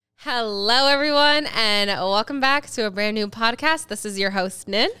Hello, everyone, and welcome back to a brand new podcast. This is your host,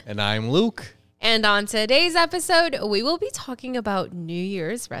 Nin. And I'm Luke. And on today's episode, we will be talking about New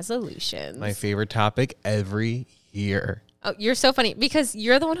Year's resolutions. My favorite topic every year. Oh, you're so funny because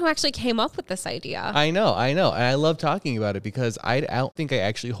you're the one who actually came up with this idea. I know. And I love talking about it because I don't think I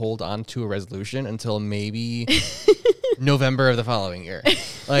actually hold on to a resolution until maybe November of the following year.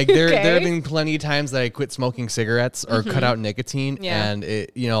 Like there have been plenty of times that I quit smoking cigarettes or cut out nicotine. Yeah. And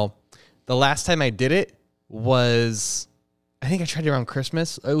the last time I did it was, I think I tried it around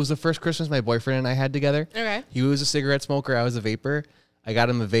Christmas. It was the first Christmas my boyfriend and I had together. Okay. He was a cigarette smoker. I was a vapor. I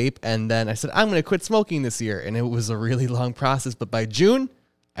got him a vape, and then I said, I'm going to quit smoking this year. And it was a really long process, but by June,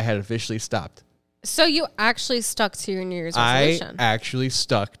 I had officially stopped. So you actually stuck to your New Year's resolution? I actually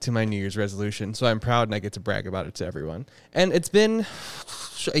stuck to my New Year's resolution, so I'm proud, and I get to brag about it to everyone. And it's been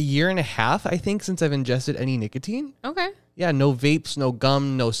a year and a half, I think, since I've ingested any nicotine. Okay. Yeah, no vapes, no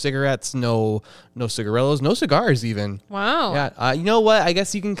gum, no cigarettes, no cigarillos, no cigars even. Wow. Yeah, you know what? I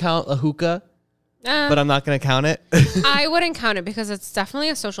guess you can count a hookah. But I'm not going to count it. I wouldn't count it because it's definitely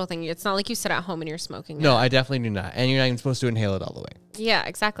a social thing. It's not like you sit at home and you're smoking it. No, I definitely do not. And you're not even supposed to inhale it all the way. Yeah,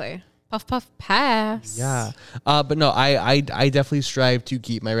 exactly. Puff, puff, pass. Yeah. But no, I definitely strive to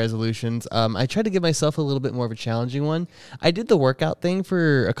keep my resolutions. I try to give myself a little bit more of a challenging one. I did the workout thing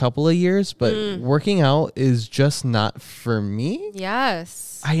for a couple of years, but working out is just not for me. Yes.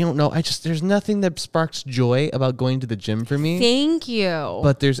 I don't know. There's nothing that sparks joy about going to the gym for me. Thank you.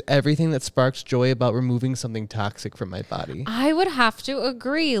 But there's everything that sparks joy about removing something toxic from my body. I would have to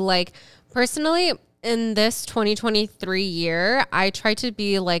agree. Like, personally, in this 2023 year, I try to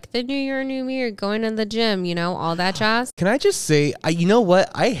be like the new year, new me, going to the gym, all that jazz. Can I just say, you know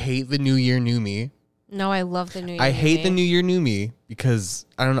what? I hate the new year, new me. No, I love the new year. I hate the new year, new me because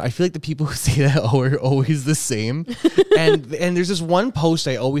I don't know. I feel like the people who say that are always the same. and there's this one post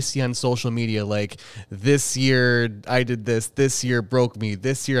I always see on social media, like, this year I did this year broke me,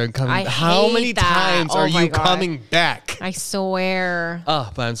 this year I'm coming. How many times are you coming back? I swear.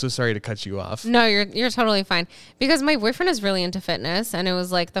 Oh, but I'm so sorry to cut you off. No, you're totally fine. Because my boyfriend is really into fitness, and it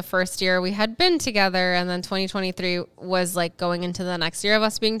was like the first year we had been together, and then 2023 was like going into the next year of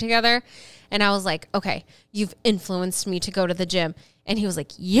us being together. And I was like, okay, you've influenced me to go to the gym. And he was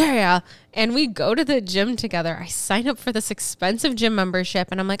like, yeah. And we go to the gym together. I signed up for this expensive gym membership.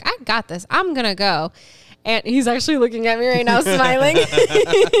 And I'm like, I got this. I'm going to go. And he's actually looking at me right now smiling.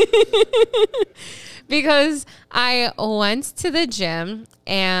 Because I went to the gym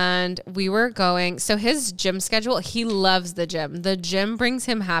and we were going. So his gym schedule, he loves the gym. The gym brings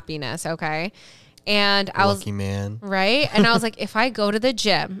him happiness, okay? And I was lucky man, right? And I was like, if I go to the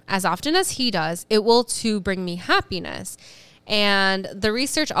gym as often as he does, it will too bring me happiness. And the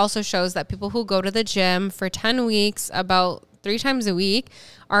research also shows that people who go to the gym for 10 weeks, about 3 times a week,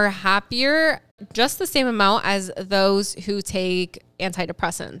 are happier just the same amount as those who take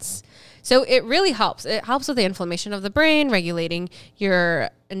antidepressants. So it really helps. It helps with the inflammation of the brain, regulating your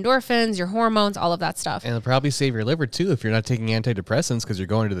endorphins, your hormones, all of that stuff. And it'll probably save your liver too if you're not taking antidepressants because you're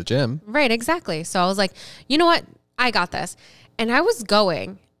going to the gym. Right, exactly. So I was like, you know what? I got this. And I was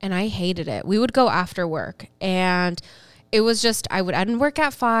going and I hated it. We would go after work and it was just, I would end work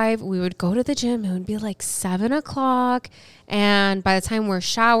at 5. We would go to the gym. It would be like 7 o'clock. And by the time we're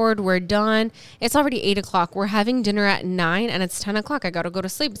showered, we're done. It's already 8 o'clock. We're having dinner at 9 and it's 10 o'clock. I got to go to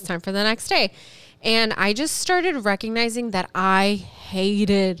sleep. It's time for the next day. And I just started recognizing that I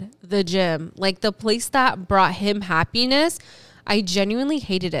hated the gym. Like the place that brought him happiness, I genuinely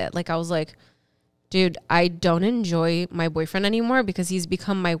hated it. Like I was like, dude, I don't enjoy my boyfriend anymore because he's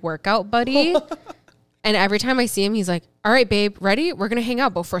become my workout buddy. And every time I see him, he's like, all right, babe, ready? We're going to hang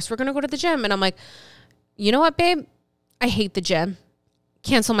out. But first, we're going to go to the gym. And I'm like, you know what, babe? I hate the gym.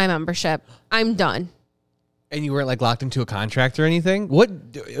 Cancel my membership. I'm done. And you weren't like locked into a contract or anything? What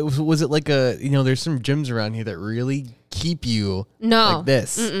was it like there's some gyms around here that really keep you like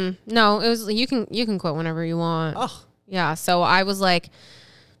this? No, it was, you can quit whenever you want. Oh. Yeah. So I was like,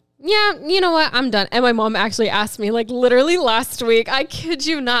 yeah, you know what? I'm done. And my mom actually asked me like literally last week, I kid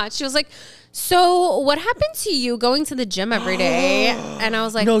you not. She was like, so what happened to you going to the gym every day? And I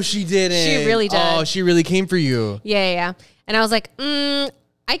was like, no, she didn't. She really did. Oh, she really came for you. Yeah. And I was like,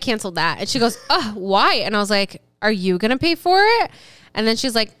 I canceled that. And she goes, oh, why? And I was like, are you going to pay for it? And then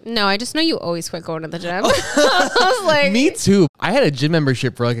she's like, no, I just know you always quit going to the gym. I was like, me too. I had a gym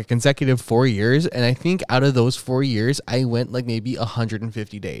membership for like a consecutive 4 years. And I think out of those 4 years, I went like maybe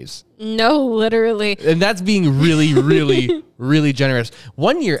 150 days. No, literally. And that's being really, really, really generous.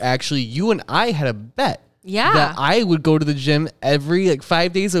 1 year, actually, you and I had a bet. Yeah. That I would go to the gym every like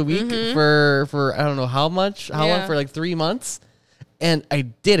 5 days a week for I don't know how long, for like 3 months. And I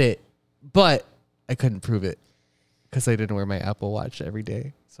did it, but I couldn't prove it because I didn't wear my Apple Watch every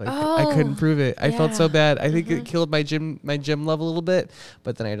day. So I couldn't prove it. I felt so bad. I think it killed my gym love a little bit.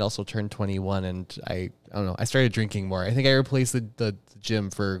 But then I'd also turned 21 and I don't know. I started drinking more. I think I replaced the gym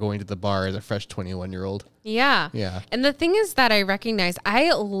for going to the bar as a fresh 21-year-old. Yeah. Yeah. And the thing is that I recognize,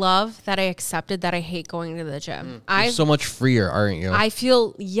 I love that I accepted that I hate going to the gym. You're so much freer, aren't you? I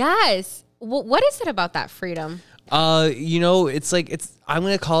feel, yes. What is it about that freedom? I'm going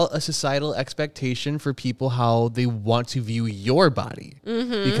to call it a societal expectation for people how they want to view your body,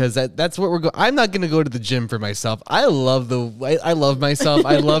 because that's what we're going. I'm not going to go to the gym for myself. I love myself.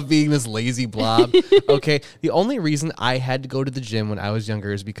 I love being this lazy blob. Okay. The only reason I had to go to the gym when I was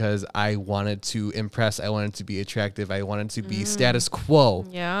younger is because I wanted to impress. I wanted to be attractive. I wanted to be status quo.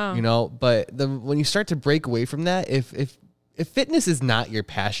 Yeah. But when you start to break away from that, if fitness is not your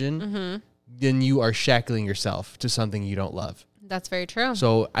passion, then you are shackling yourself to something you don't love. That's very true.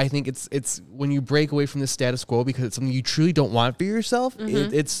 So I think it's when you break away from the status quo because it's something you truly don't want for yourself,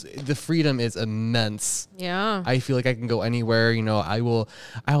 it's the freedom is immense. Yeah. I feel like I can go anywhere. I will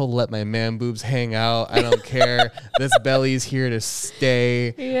let my man boobs hang out. I don't care. This belly's here to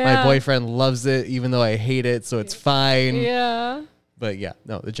stay. Yeah. My boyfriend loves it, even though I hate it, so it's fine. Yeah. But yeah,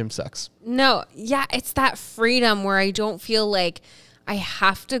 no, the gym sucks. No, yeah, it's that freedom where I don't feel like I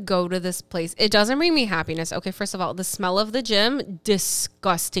have to go to this place. It doesn't bring me happiness. Okay, first of all, the smell of the gym,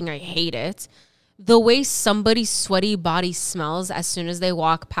 disgusting. I hate it. The way somebody's sweaty body smells as soon as they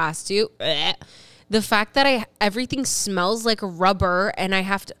walk past you. The fact that everything smells like rubber and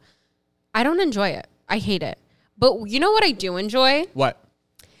I don't enjoy it. I hate it. But you know what I do enjoy? What?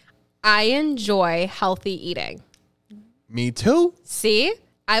 I enjoy healthy eating. Me too. See?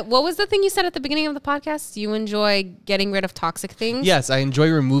 What was the thing you said at the beginning of the podcast? You enjoy getting rid of toxic things? Yes, I enjoy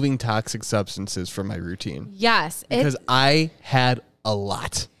removing toxic substances from my routine. Yes. Because I had a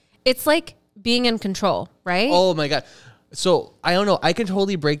lot. It's like being in control, right? Oh my God. So I don't know. I can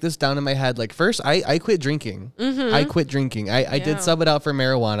totally break this down in my head. Like first, I quit drinking. I quit drinking. I did sub it out for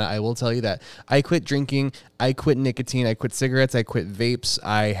marijuana. I will tell you that. I quit drinking. I quit nicotine. I quit cigarettes. I quit vapes.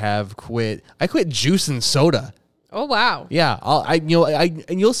 I quit juice and soda. Oh, wow. Yeah, and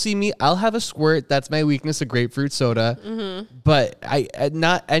you'll see me. I'll have a squirt. That's my weakness, a grapefruit soda. But at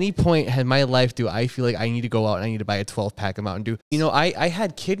not any point in my life do I feel like I need to go out and I need to buy a 12-pack of Mountain Dew. I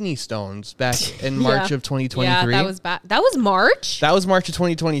had kidney stones back in March of 2023. Yeah, that was bad. That was March? That was March of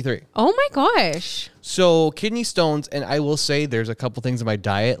 2023. Oh my gosh. So kidney stones, and I will say there's a couple things in my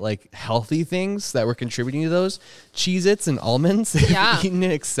diet, like healthy things that were contributing to those. Cheez-Its and almonds, if eaten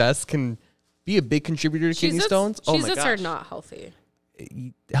in excess, can be a big contributor to kidney stones. Oh my gosh. Cheez-Its are not healthy.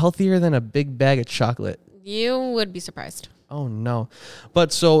 Healthier than a big bag of chocolate. You would be surprised. Oh no.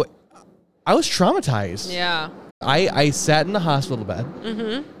 But so I was traumatized. Yeah. I sat in the hospital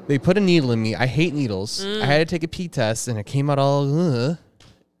bed. They put a needle in me. I hate needles. I had to take a pee test and it came out all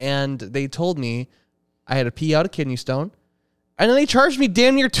and they told me I had to pee out a kidney stone. And then they charged me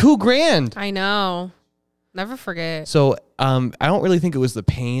damn near $2,000. I know. Never forget. So I don't really think it was the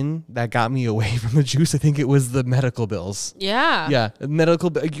pain that got me away from the juice. I think it was the medical bills. Yeah. Yeah. Your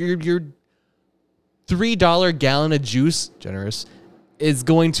 $3 gallon of juice, generous, is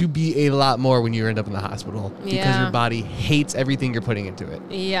going to be a lot more when you end up in the hospital because your body hates everything you're putting into it.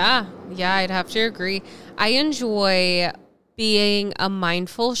 Yeah. Yeah, I'd have to agree. I enjoy being a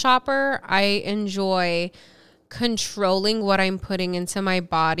mindful shopper. I enjoy controlling what I'm putting into my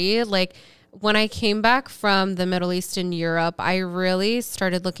body. Like, when I came back from the Middle East and Europe, I really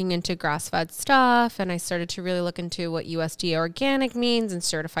started looking into grass-fed stuff, and I started to really look into what USDA organic means and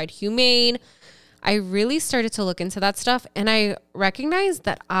certified humane. I really started to look into that stuff, and I recognized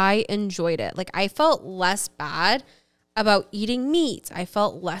that I enjoyed it. Like, I felt less bad about eating meat. I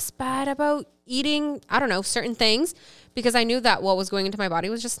felt less bad about eating, I don't know, certain things, because I knew that what was going into my body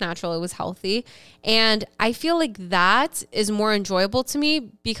was just natural. It was healthy. And I feel like that is more enjoyable to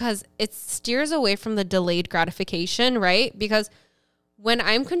me because it steers away from the delayed gratification, right? Because when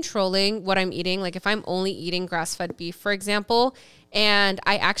I'm controlling what I'm eating, like if I'm only eating grass-fed beef, for example, and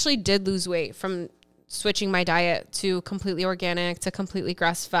I actually did lose weight from switching my diet to completely organic, to completely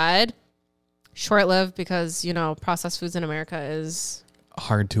grass-fed, short-lived because, processed foods in America is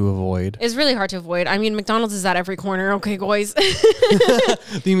hard to avoid. It's really hard to avoid. I mean, McDonald's is at every corner. Okay, guys.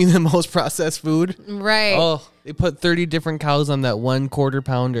 Do you mean the most processed food? Right. Oh, they put 30 different cows on that 1 quarter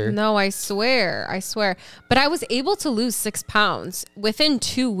pounder. No, I swear. But I was able to lose 6 pounds within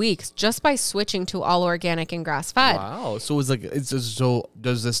 2 weeks just by switching to all organic and grass fed. Wow. So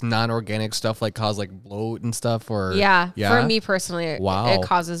does this non-organic stuff like cause like bloat and stuff or? Yeah. For me personally, wow. it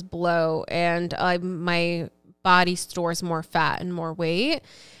causes bloat and my body stores more fat and more weight.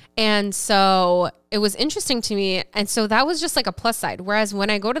 And so it was interesting to me. And so that was just like a plus side. Whereas when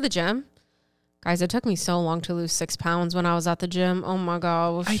I go to the gym, guys, it took me so long to lose 6 pounds when I was at the gym. Oh my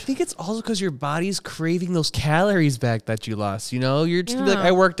gosh. I think it's also because your body's craving those calories back that you lost. You know, you're just gonna be like,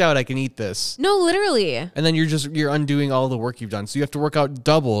 I worked out, I can eat this. No, literally. And then you're undoing all the work you've done. So you have to work out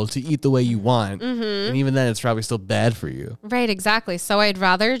double to eat the way you want. And even then, it's probably still bad for you. Right, exactly. So I'd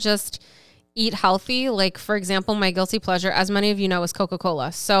rather just eat healthy. Like, for example, my guilty pleasure, as many of you know, is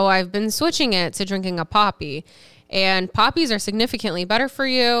Coca-Cola. So I've been switching it to drinking a Poppy. And Poppies are significantly better for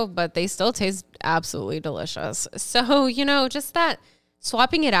you, but they still taste absolutely delicious. So, you know, just that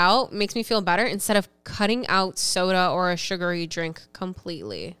swapping it out makes me feel better instead of cutting out soda or a sugary drink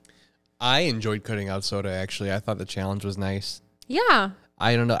completely. I enjoyed cutting out soda, actually. I thought the challenge was nice. Yeah.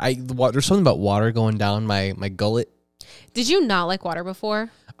 I don't know. There's something about water going down my gullet. Did you not like water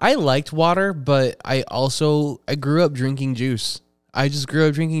before? I liked water, but I grew up drinking juice. I just grew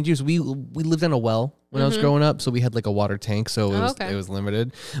up drinking juice. We lived in a well when I was growing up, so we had like a water tank, so it was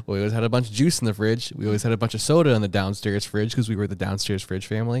limited. We always had a bunch of juice in the fridge. We always had a bunch of soda in the downstairs fridge because we were the downstairs fridge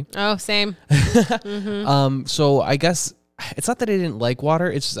family. Oh, same. So I guess it's not that I didn't like water.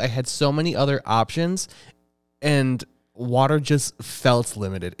 It's just I had so many other options, and water just felt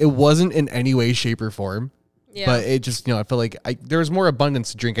limited. It wasn't in any way, shape, or form. Yeah. But it just, I felt like there was more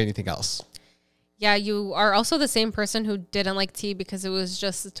abundance to drink anything else. Yeah, you are also the same person who didn't like tea because it was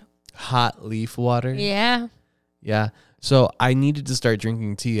just hot leaf water. Yeah. Yeah. So I needed to start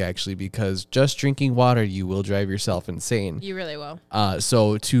drinking tea, actually, because just drinking water, you will drive yourself insane. You really will.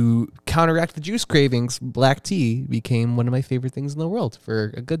 So to counteract the juice cravings, black tea became one of my favorite things in the world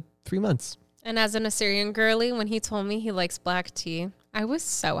for a good 3 months. And as an Assyrian girly, when he told me he likes black tea, I was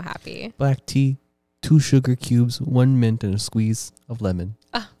so happy. Black tea, 2 sugar cubes, 1 mint, and a squeeze of lemon.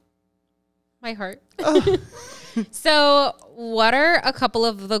 My heart. Oh. So what are a couple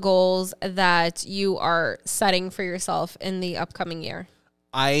of the goals that you are setting for yourself in the upcoming year?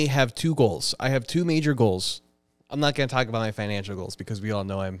 I have 2 goals. I have 2 major goals. I'm not going to talk about my financial goals because we all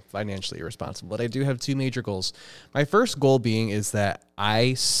know I'm financially irresponsible, but I do have 2 major goals. My first goal being is that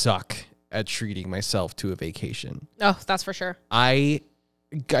I suck at treating myself to a vacation. Oh, that's for sure. I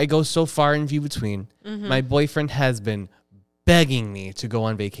go so far and few between. My boyfriend has been begging me to go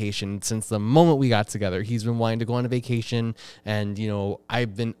on vacation since the moment we got together. He's been wanting to go on a vacation, and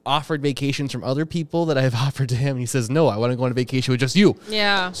I've been offered vacations from other people that I've offered to him, and he says, no, I want to go on a vacation with just you.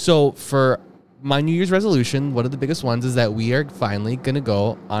 Yeah. So for my New Year's resolution, one of the biggest ones is that we are finally going to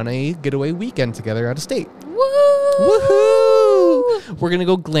go on a getaway weekend together out of state. Woohoo! We're going to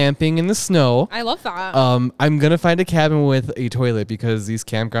go glamping in the snow. I love that. I'm going to find a cabin with a toilet because these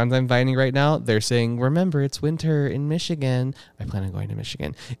campgrounds I'm finding right now, they're saying, remember, it's winter in Michigan. I plan on going to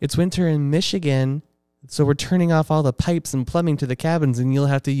Michigan. It's winter in Michigan, so we're turning off all the pipes and plumbing to the cabins, and you'll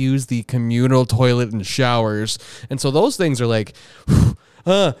have to use the communal toilet and showers. And so those things are like,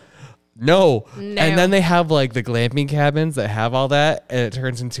 no. And then they have like the glamping cabins that have all that, and it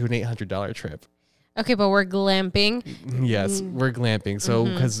turns into an $800 trip. Okay, but we're glamping. Yes, we're glamping. So,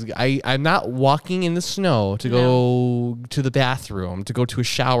 because I'm not walking in the snow to go to the bathroom, to go to a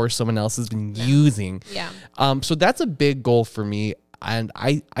shower someone else has been using. Yeah. So that's a big goal for me. And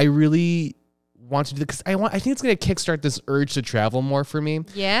I really want to do that because I think it's going to kickstart this urge to travel more for me.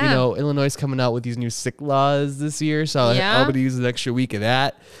 Yeah. Illinois is coming out with these new sick laws this year. So I'm going to use an extra week of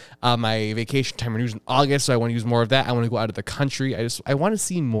that. My vacation time renews in August, so I want to use more of that. I want to go out of the country. I want to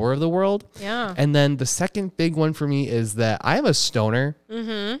see more of the world. Yeah. And then the second big one for me is that I'm a stoner.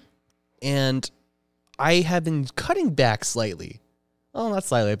 And I have been cutting back slightly. Well, not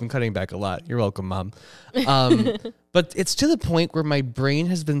slightly. I've been cutting back a lot. You're welcome, Mom. But it's to the point where my brain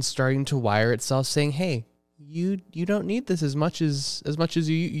has been starting to wire itself saying, hey, you don't need this as much as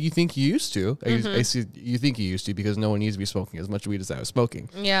you think you used to. I see you think you used to because no one needs to be smoking as much weed as I was smoking.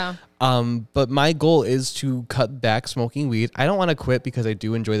 Yeah. But my goal is to cut back smoking weed. I don't want to quit because I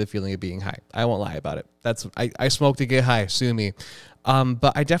do enjoy the feeling of being high. I won't lie about it. I smoke to get high. Sue me.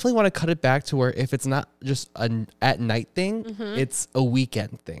 But I definitely want to cut it back to where if it's not just an at night thing, it's a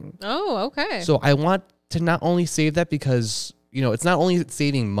weekend thing. Oh, okay. So I want to not only save that because it's not only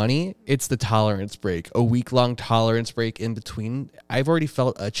saving money, it's the tolerance break, a week-long tolerance break in between. I've already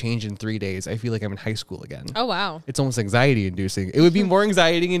felt a change in 3 days. I feel like I'm in high school again. Oh, wow. It's almost anxiety-inducing. It would be more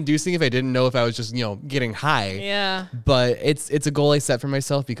anxiety-inducing if I didn't know if I was just, getting high. Yeah. But it's a goal I set for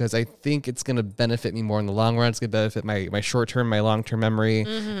myself because I think it's going to benefit me more in the long run. It's going to benefit my short-term, my long-term memory.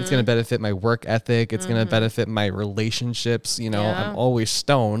 It's going to benefit my work ethic. It's going to benefit my relationships. I'm always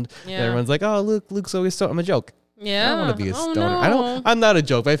stoned. Yeah. And everyone's like, oh, Luke's always stoned. I'm a joke. Yeah. I don't want to be a stoner. No. I'm not a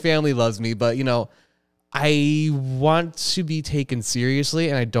joke. My family loves me, but I want to be taken seriously,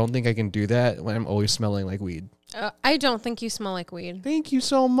 and I don't think I can do that when I'm always smelling like weed. I don't think you smell like weed. Thank you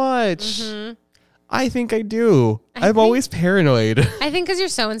so much. Mm-hmm. I think I do. I'm always paranoid. I think because you're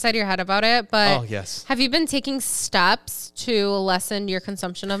so inside your head about it. But oh, yes. Have you been taking steps to lessen your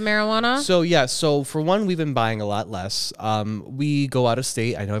consumption of marijuana? So for one, we've been buying a lot less. We go out of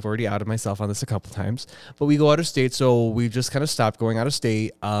state. I know I've already outed myself on this a couple times, but we go out of state. So we've just kind of stopped going out of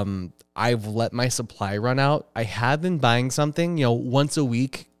state. I've let my supply run out. I have been buying something, once a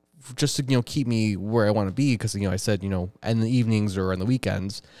week just to, keep me where I want to be. Cause I said, in the evenings or on the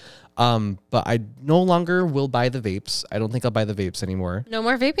weekends. But I no longer will buy the vapes. I don't think I'll buy the vapes anymore. No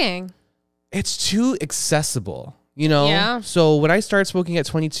more vaping. It's too accessible, Yeah. So when I started smoking at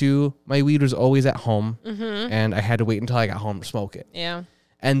 22, my weed was always at home, and I had to wait until I got home to smoke it. Yeah.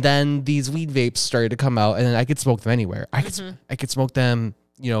 And then these weed vapes started to come out, and then I could smoke them anywhere. I could smoke them,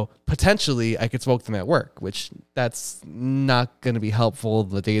 potentially I could smoke them at work, which that's not going to be helpful.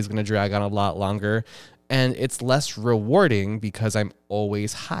 The day is going to drag on a lot longer. And it's less rewarding because I'm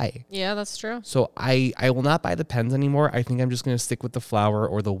always high. Yeah, that's true. So I will not buy the pens anymore. I think I'm just going to stick with the flower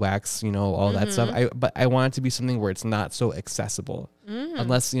or the wax, all that stuff. But I want it to be something where it's not so accessible.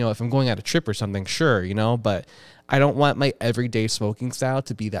 Unless, if I'm going on a trip or something, sure, but I don't want my everyday smoking style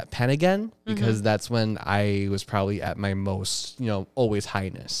to be that pen again, because that's when I was probably at my most, always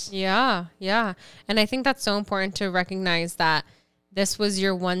highness. Yeah, yeah. And I think that's so important to recognize that this was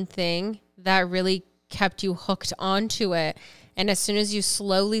your one thing that really kept you hooked onto it. And as soon as you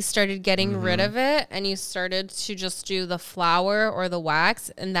slowly started getting rid of it and you started to just do the flower or the wax,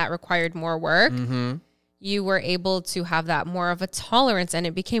 and that required more work, you were able to have that more of a tolerance, and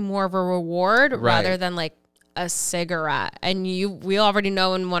it became more of a reward rather than like a cigarette. And we already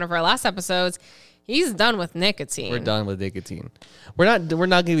know in one of our last episodes, he's done with nicotine. We're done with nicotine. We're not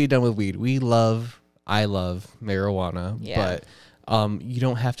going to be done with weed. I love marijuana, but you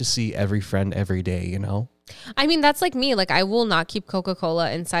don't have to see every friend every day, I mean, that's like me. Like, I will not keep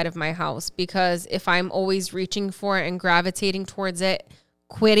Coca-Cola inside of my house, because if I'm always reaching for it and gravitating towards it,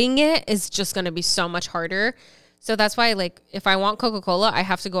 quitting it is just going to be so much harder. So that's why, like, if I want Coca-Cola, I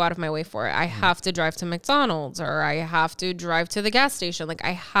have to go out of my way for it. I have to drive to McDonald's, or I have to drive to the gas station. Like,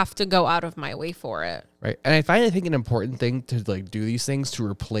 I have to go out of my way for it. Right. And I think an important thing to like do these things to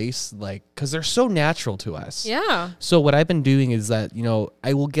replace, like, because they're so natural to us. Yeah. So what I've been doing is that,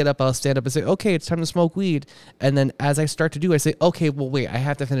 I will get up, I'll stand up and say, okay, it's time to smoke weed. And then as I start to do, I say, okay, well, wait, I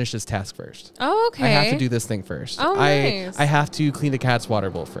have to finish this task first. Oh, okay. I have to do this thing first. Oh, nice. I have to clean the cat's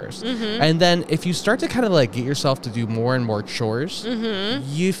water bowl first. And then if you start to kind of like get yourself to do more and more chores,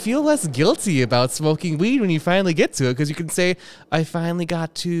 you feel less guilty about smoking weed when you finally get to it, because you can say, I finally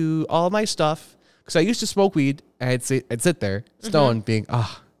got to all my stuff. Because I used to smoke weed, and I'd sit there, stoned, being,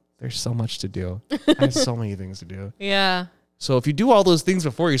 there's so much to do. I have so many things to do. Yeah. So if you do all those things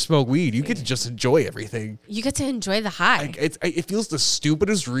before you smoke weed, you get to just enjoy everything. You get to enjoy the high. It feels the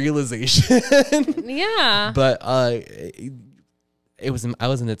stupidest realization. Yeah. But I was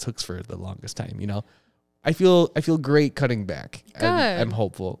in its hooks for the longest time, I feel great cutting back. Good. I'm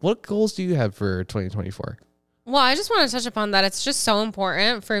hopeful. What goals do you have for 2024? Well, I just want to touch upon that. It's just so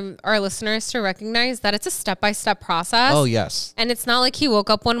important for our listeners to recognize that it's a step-by-step process. Oh, yes. And it's not like he woke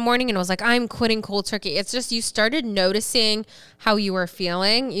up one morning and was like, I'm quitting cold turkey. It's just you started noticing how you were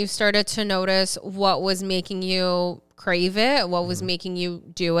feeling. You started to notice what was making you crave it, what was making you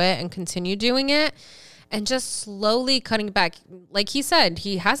do it and continue doing it. And just slowly cutting back. Like he said,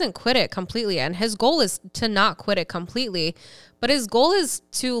 he hasn't quit it completely. And his goal is to not quit it completely. But his goal is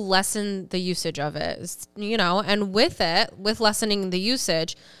to lessen the usage of it, and with lessening the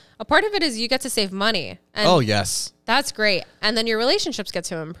usage, a part of it is you get to save money. And oh, yes. That's great. And then your relationships get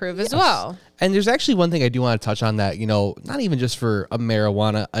to improve as well. And there's actually one thing I do want to touch on that, not even just for a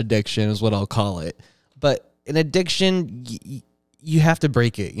marijuana addiction is what I'll call it, but an addiction, you have to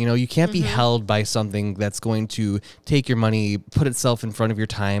break it. You can't be held by something that's going to take your money, put itself in front of your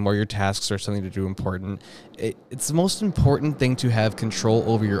time or your tasks or something to do important. It's the most important thing to have control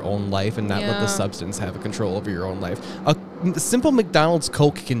over your own life and not let the substance have a control over your own life. A simple McDonald's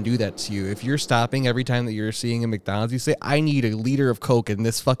Coke can do that to you. If you're stopping every time that you're seeing a McDonald's, you say, I need a liter of Coke in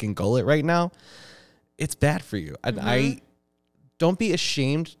this fucking gullet right now. It's bad for you. And I don't be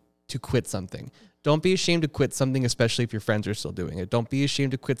ashamed to quit something. Don't be ashamed to quit something, especially if your friends are still doing it. Don't be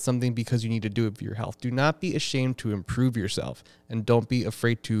ashamed to quit something because you need to do it for your health. Do not be ashamed to improve yourself, and don't be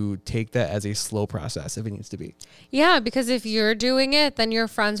afraid to take that as a slow process if it needs to be. Yeah, because if you're doing it, then your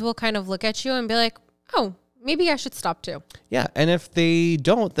friends will kind of look at you and be like, oh, maybe I should stop too. Yeah, and if they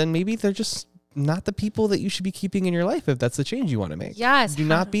don't, then maybe they're just not the people that you should be keeping in your life if that's the change you want to make. Yes. Do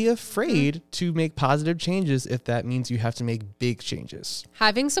not be afraid to make positive changes if that means you have to make big changes.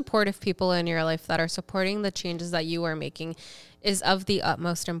 Having supportive people in your life that are supporting the changes that you are making is of the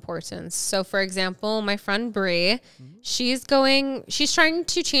utmost importance. So for example, my friend Brie, she's trying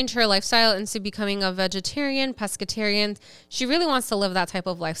to change her lifestyle into becoming a vegetarian, pescatarian. She really wants to live that type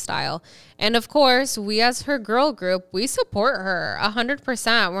of lifestyle. And of course, we as her girl group, we support her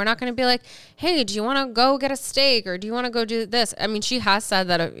 100%. We're not going to be like, hey, do you want to go get a steak? Or do you want to go do this? I mean, she has said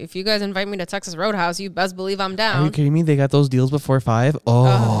that if you guys invite me to Texas Roadhouse, you best believe I'm down. Are you kidding me? They got those deals before 5.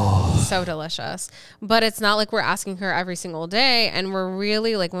 Oh, so delicious. But it's not like we're asking her every single day. And we're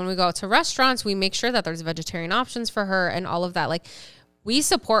really like, when we go out to restaurants, we make sure that there's vegetarian options for her and all of that. Like, we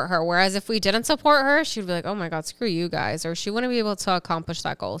support her. Whereas if we didn't support her, she'd be like, oh my God, screw you guys. Or she wouldn't be able to accomplish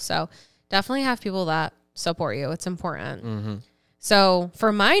that goal. So definitely have people that support you. It's important. Mm-hmm. So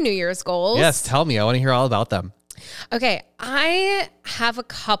for my New Year's goals. Yes, tell me. I want to hear all about them. Okay. I have a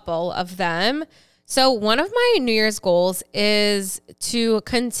couple of them. So one of my New Year's goals is to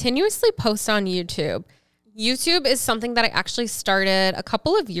continuously post on YouTube. YouTube is something that I actually started a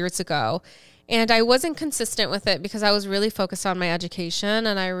couple of years ago, and I wasn't consistent with it because I was really focused on my education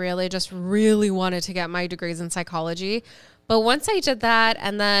and I really wanted to get my degrees in psychology. But once I did that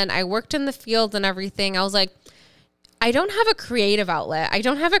and then I worked in the field and everything, I was like, I don't have a creative outlet. I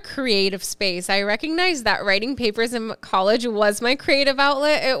don't have a creative space. I recognized that writing papers in college was my creative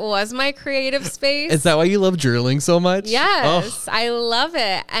outlet. It was my creative space. Is that why you love journaling so much? Yes, I love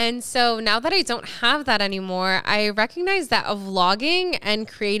it. And so now that I don't have that anymore, I recognize that vlogging and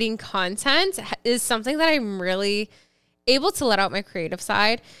creating content is something that I'm really able to let out my creative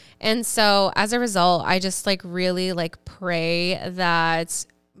side. And so as a result, I just really pray that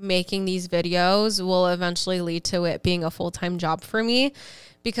making these videos will eventually lead to it being a full-time job for me,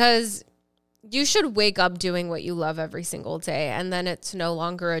 because you should wake up doing what you love every single day, and then it's no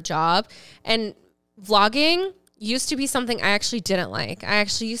longer a job. And vlogging used to be something I actually didn't like. I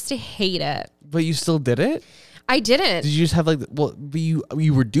actually used to hate it. But you still did it? I didn't. Did you just have but you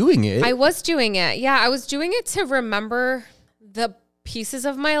were doing it. I was doing it. Yeah, I was doing it to remember the pieces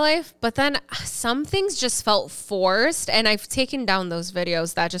of my life, but then some things just felt forced, and I've taken down those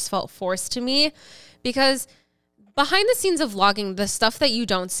videos that just felt forced to me, because behind the scenes of vlogging, the stuff that you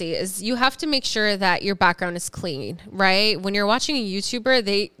don't see is you have to make sure that your background is clean, right? When you're watching a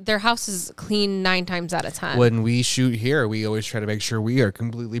YouTuber, their house is clean 9 times out of 10. When we shoot here, we always try to make sure we are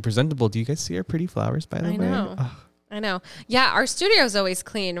completely presentable. Do you guys see our pretty flowers, by the way? I know. Yeah, our studio is always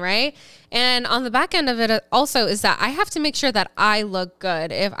clean, right? And on the back end of it also is that I have to make sure that I look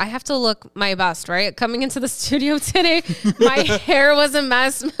good. If I have to look my best, right? Coming into the studio today, my hair was a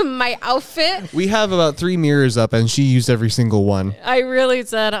mess. My outfit. We have about 3 mirrors up, and she used every single one. I really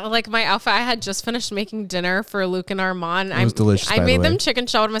did. Like, my outfit, I had just finished making dinner for Luke and Armand. It was delicious, I made them chicken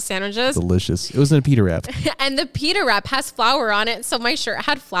shawarma sandwiches. Delicious. It was in a pita wrap. And the pita wrap has flour on it, so my shirt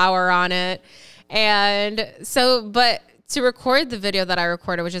had flour on it. And so, but to record the video that I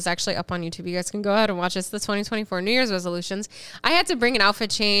recorded, which is actually up on YouTube, you guys can go ahead and watch. It's the 2024 New Year's resolutions. I had to bring an outfit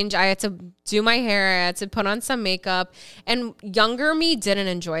change. I had to do my hair. I had to put on some makeup. And younger me didn't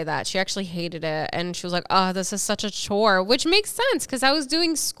enjoy that. She actually hated it. And she was like, oh, this is such a chore, which makes sense because I was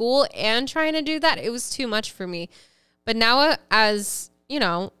doing school and trying to do that. It was too much for me. But now, as you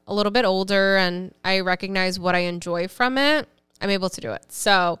know, a little bit older and I recognize what I enjoy from it, I'm able to do it.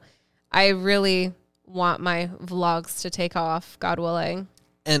 So I really want my vlogs to take off, God willing.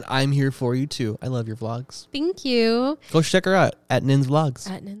 And I'm here for you too. I love your vlogs. Thank you. Go check her out at Nin's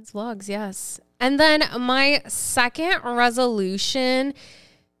Vlogs. At Nin's Vlogs, yes. And then my second resolution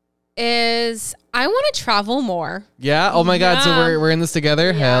is I want to travel more. Yeah? Oh my God. So we're in this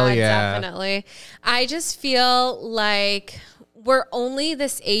together? Hell yeah. Definitely. I just feel like we're only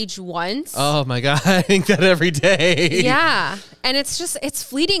this age once. Oh my God. I think that every day. Yeah. And it's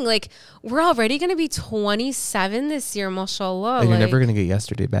fleeting. Like, we're already going to be 27 this year, mashallah. And you're never going to get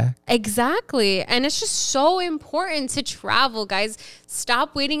yesterday back. Exactly. And it's just so important to travel, guys.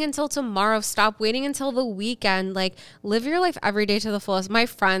 Stop waiting until tomorrow. Stop waiting until the weekend. Like, live your life every day to the fullest. My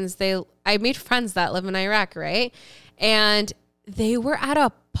friends, I made friends that live in Iraq, right? And they were at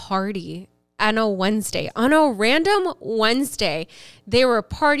a party on a random Wednesday. They were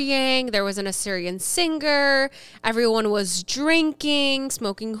partying. There was an Assyrian singer. Everyone was drinking,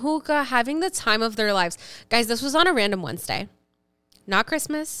 smoking hookah, having the time of their lives. Guys, this was on a random Wednesday. Not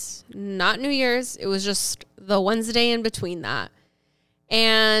Christmas, not New Year's. It was just the Wednesday in between that.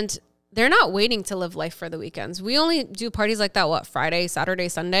 And they're not waiting to live life for the weekends. We only do parties like that, Friday, Saturday,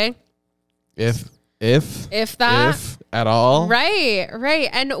 Sunday? If at all. Right.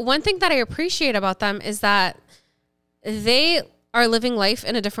 And one thing that I appreciate about them is that they are living life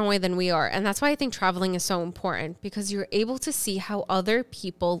in a different way than we are. And that's why I think traveling is so important, because you're able to see how other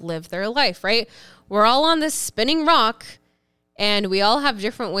people live their life, right? We're all on this spinning rock and we all have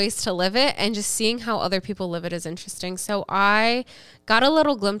different ways to live it, and just seeing how other people live it is interesting. So I got a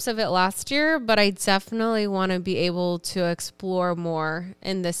little glimpse of it last year, but I definitely want to be able to explore more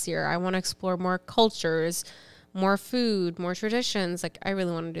in this year. I want to explore more cultures, more food, more traditions. Like, I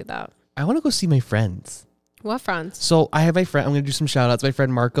really want to do that. I want to go see my friends. What friends? So I have my friend, I'm going to do some shout outs. My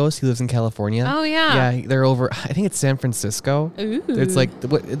friend Marcos, he lives in California. Oh, yeah. Yeah, they're over, I think it's San Francisco. Ooh. It's like,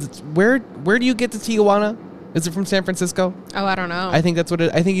 where do you get to Tijuana? Is it from San Francisco? Oh, I don't know. I think that's what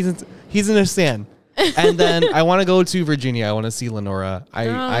I think he's in a San. And then I want to go to Virginia. I want to see Lenora.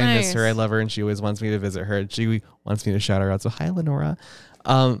 I miss her. I love her, and she always wants me to visit her. She wants me to shout her out. So hi, Lenora.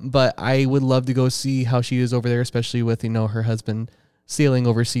 But I would love to go see how she is over there, especially with, her husband sailing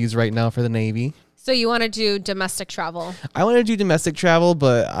overseas right now for the Navy. So you want to do domestic travel? I want to do domestic travel,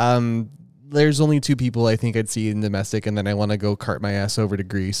 but there's only 2 people I think I'd see in domestic, and then I want to go cart my ass over to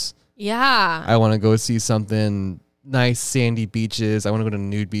Greece. Yeah. I want to go see something nice, sandy beaches. I want to go to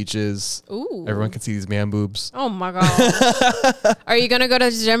nude beaches. Ooh. Everyone can see these man boobs. Oh, my God. Are you going to go to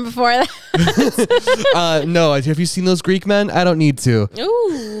the gym before that? No. Have you seen those Greek men? I don't need to.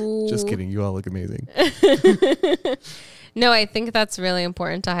 Ooh. Just kidding. You all look amazing. No, I think that's really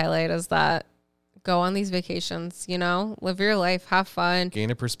important to highlight, is that go on these vacations, live your life, have fun.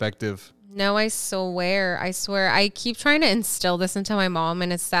 Gain a perspective. No, I swear. I keep trying to instill this into my mom,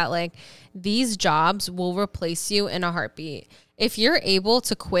 and it's that, like, these jobs will replace you in a heartbeat. If you're able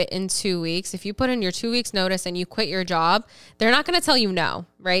to quit in 2 weeks, if you put in your 2 weeks notice and you quit your job, they're not going to tell you no,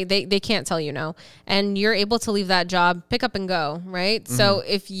 right? They can't tell you no. And you're able to leave that job, pick up and go, right? Mm-hmm. So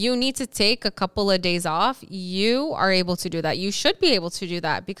if you need to take a couple of days off, you are able to do that. You should be able to do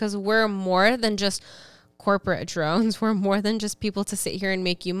that, because we're more than just corporate drones. We're more than just people to sit here and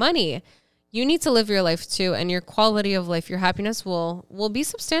make you money. You need to live your life too, and your quality of life, your happiness will be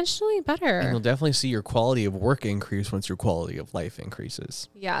substantially better. And you'll definitely see your quality of work increase once your quality of life increases.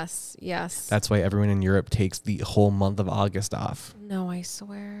 Yes. That's why everyone in Europe takes the whole month of August off. No, I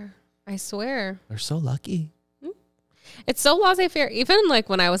swear. They're so lucky. It's so laissez-faire. Even like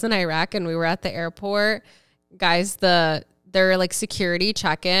when I was in Iraq and we were at the airport, guys, their like security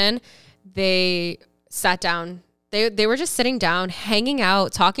check-in, they sat down. They were just sitting down, hanging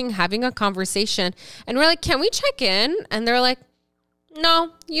out, talking, having a conversation. And we're like, can we check in? And they're like,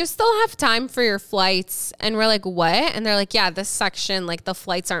 no, you still have time for your flights. And we're like, what? And they're like, yeah, this section, like the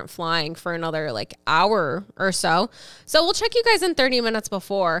flights aren't flying for another like hour or so. So we'll check you guys in 30 minutes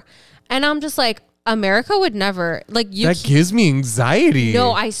before. And I'm just like, America would never, like, you. That gives me anxiety.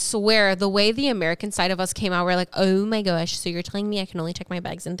 No, I swear, the way the American side of us came out, we're like, oh my gosh, so you're telling me I can only check my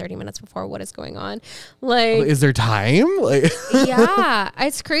bags in 30 minutes before? What is going on? Like, is there time? Like, yeah,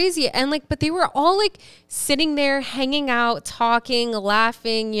 it's crazy. And like, but they were all like sitting there, hanging out, talking,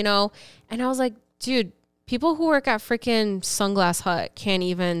 laughing, and I was like, dude, people who work at freaking Sunglass Hut can't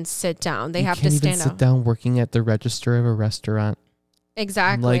even sit down. They have to stand up. Sit down working at the register of a restaurant.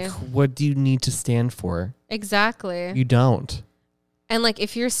 Exactly. Like, what do you need to stand for? Exactly. You don't. And like,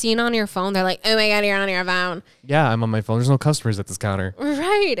 if you're seen on your phone, they're like, oh my God, you're on your phone. Yeah, I'm on my phone. There's no customers at this counter.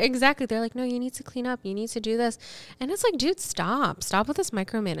 Right. Exactly. They're like, no, you need to clean up. You need to do this. And it's like, dude, stop with this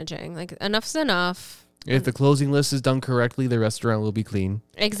micromanaging. Like, enough's enough. If the closing list is done correctly, the restaurant will be clean.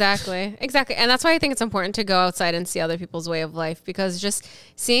 Exactly. And that's why I think it's important to go outside and see other people's way of life, because just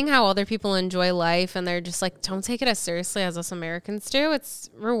seeing how other people enjoy life and they're just like, don't take it as seriously as us Americans do. It's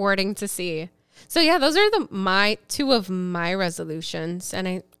rewarding to see. So yeah, those are two of my resolutions, and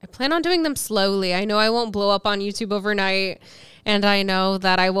I plan on doing them slowly. I know I won't blow up on YouTube overnight, and I know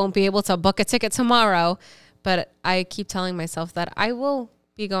that I won't be able to book a ticket tomorrow, but I keep telling myself that I will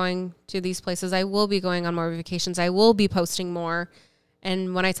be going to these places. I will be going on more vacations. I will be posting more.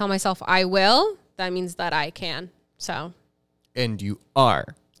 And when I tell myself I will, that means that I can. So. And you are.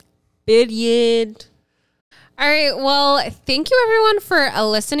 Period. All right. Well, thank you everyone for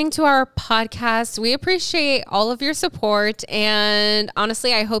listening to our podcast. We appreciate all of your support. And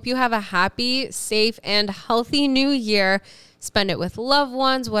honestly, I hope you have a happy, safe, and healthy new year. Spend it with loved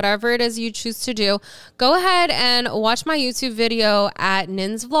ones, whatever it is you choose to do. Go ahead and watch my YouTube video at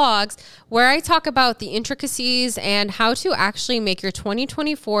Nin's Vlogs, where I talk about the intricacies and how to actually make your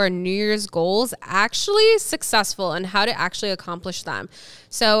 2024 New Year's goals actually successful and how to actually accomplish them.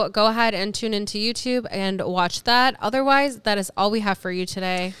 So go ahead and tune into YouTube and watch that. Otherwise, that is all we have for you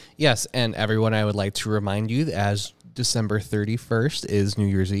today. Yes, and everyone, I would like to remind you that as December 31st is New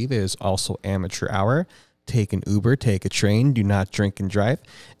Year's Eve, it is also amateur hour. take an Uber, take a train, do not drink and drive.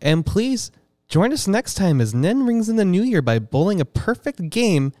 And please join us next time as Nen rings in the new year by bowling a perfect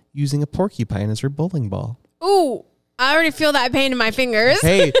game using a porcupine as her bowling ball. Ooh, I already feel that pain in my fingers.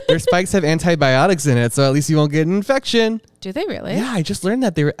 Hey, their spikes have antibiotics in it, so at least you won't get an infection. Do they really? Yeah, I just learned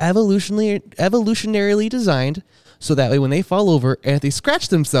that they were evolutionarily designed so that way when they fall over and if they scratch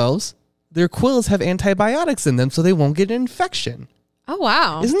themselves, their quills have antibiotics in them so they won't get an infection. Oh,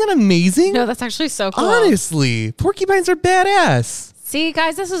 wow. Isn't that amazing? No, that's actually so cool. Honestly, porcupines are badass. See,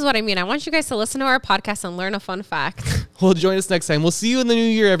 guys, this is what I mean. I want you guys to listen to our podcast and learn a fun fact. Well, join us next time. We'll see you in the new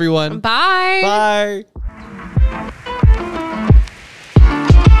year, everyone. Bye. Bye.